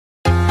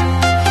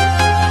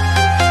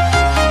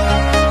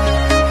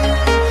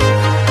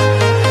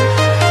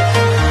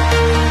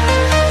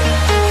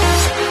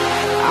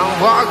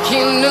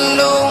walking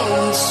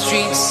alone, the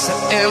streets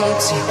are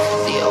empty.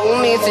 The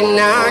only thing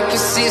I can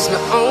see is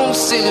my own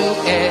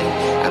silhouette.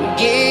 I'm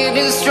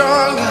getting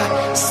stronger,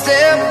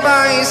 step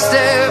by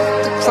step.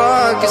 The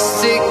clock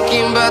is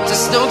ticking, but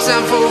there's no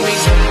time for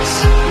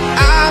regrets.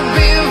 I've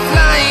been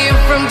flying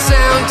from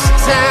town to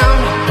town,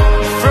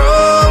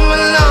 from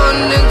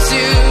London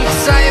to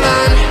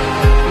Taiwan.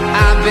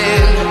 I've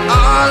been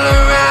all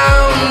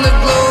around the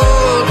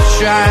globe,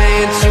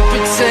 trying to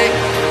protect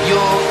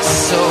your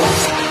soul.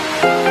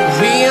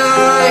 We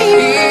are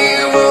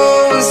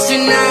heroes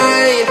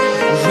tonight.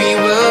 We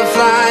will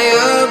fly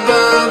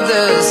above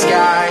the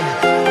sky.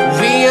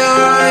 We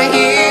are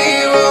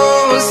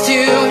heroes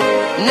tonight.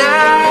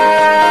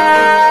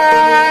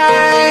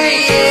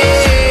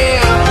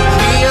 Yeah.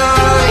 We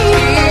are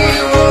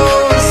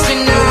heroes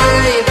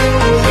tonight.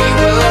 We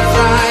will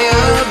fly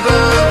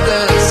above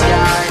the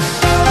sky.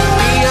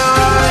 We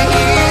are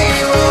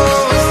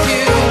heroes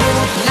tonight.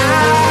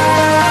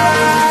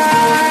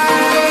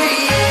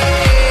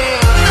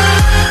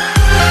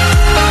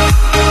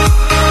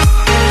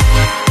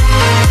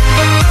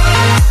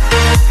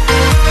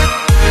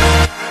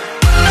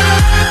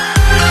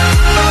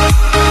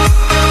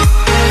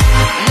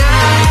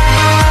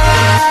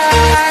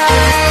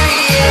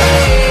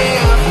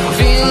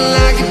 Feeling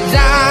like a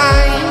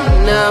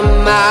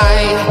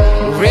dynamite,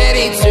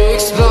 ready to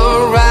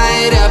explode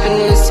right up in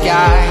the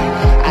sky.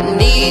 I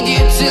need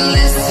you to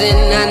listen,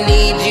 I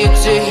need you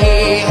to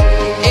hear,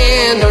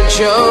 and don't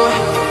show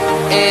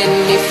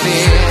any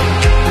fear.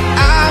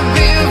 I've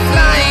been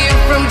flying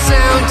from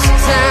town to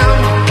town,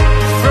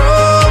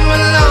 from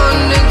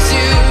London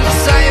to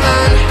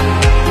Taiwan.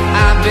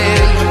 I've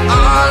been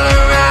all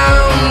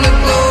around the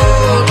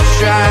globe,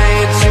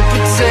 trying to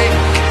protect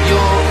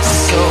your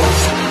soul.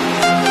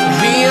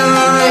 We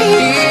are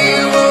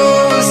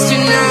heroes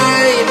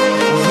tonight.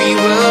 We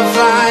will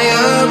fly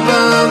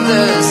above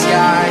the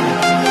sky.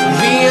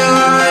 We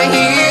are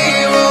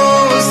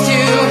heroes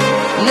tonight.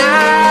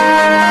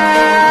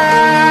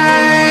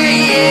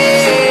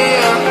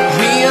 Yeah.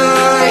 We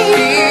are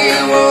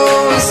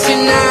heroes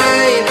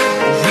tonight.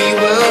 We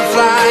will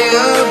fly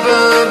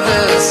above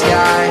the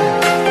sky.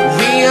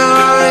 We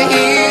are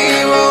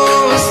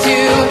heroes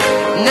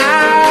tonight.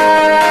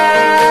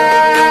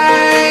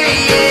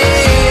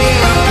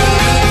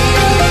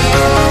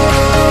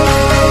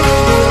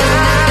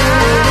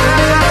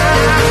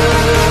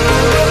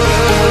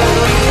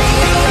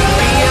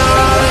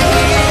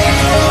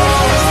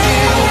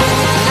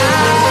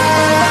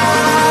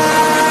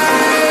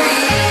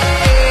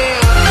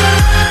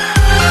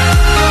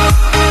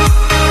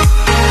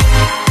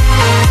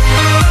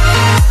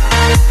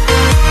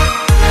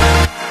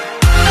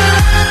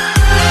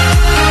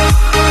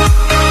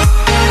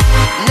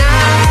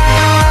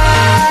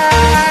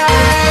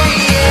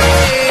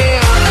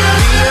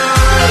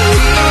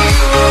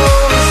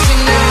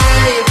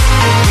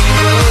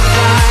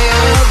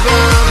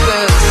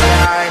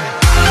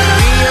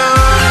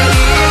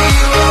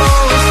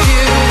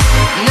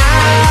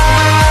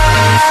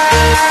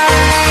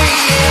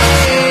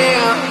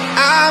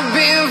 I've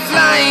been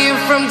flying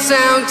from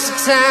town to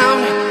town,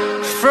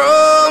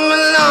 from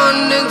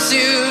London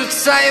to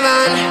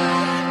Taiwan.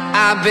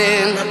 I've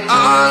been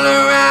all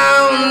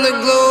around the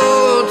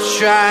globe,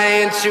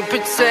 trying to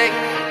protect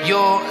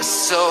your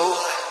soul.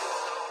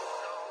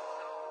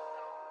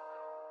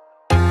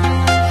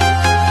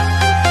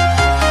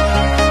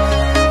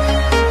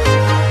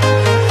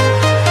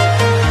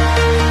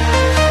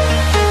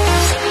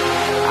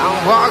 I'm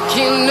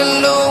walking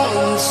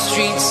alone, the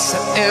streets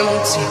are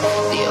empty.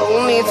 The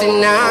only thing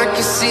I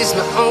can see is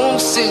my own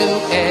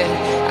silhouette.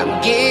 I'm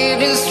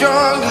getting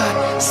stronger,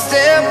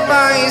 step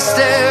by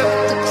step.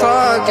 The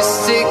clock is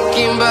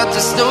ticking, but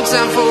there's no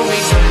time for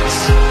regrets.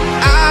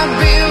 I've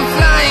been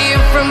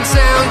flying from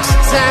town to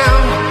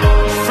town,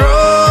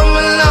 from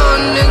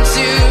London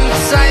to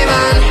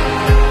Taiwan.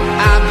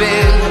 I've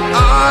been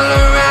all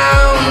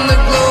around the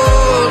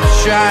globe,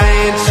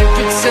 trying to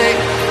protect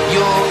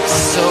your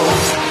soul.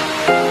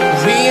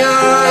 We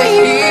are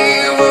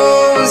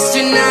heroes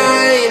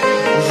tonight.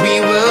 We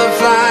will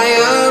fly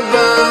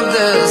above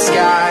the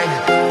sky.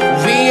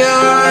 We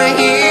are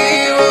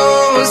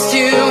heroes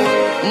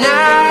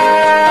tonight.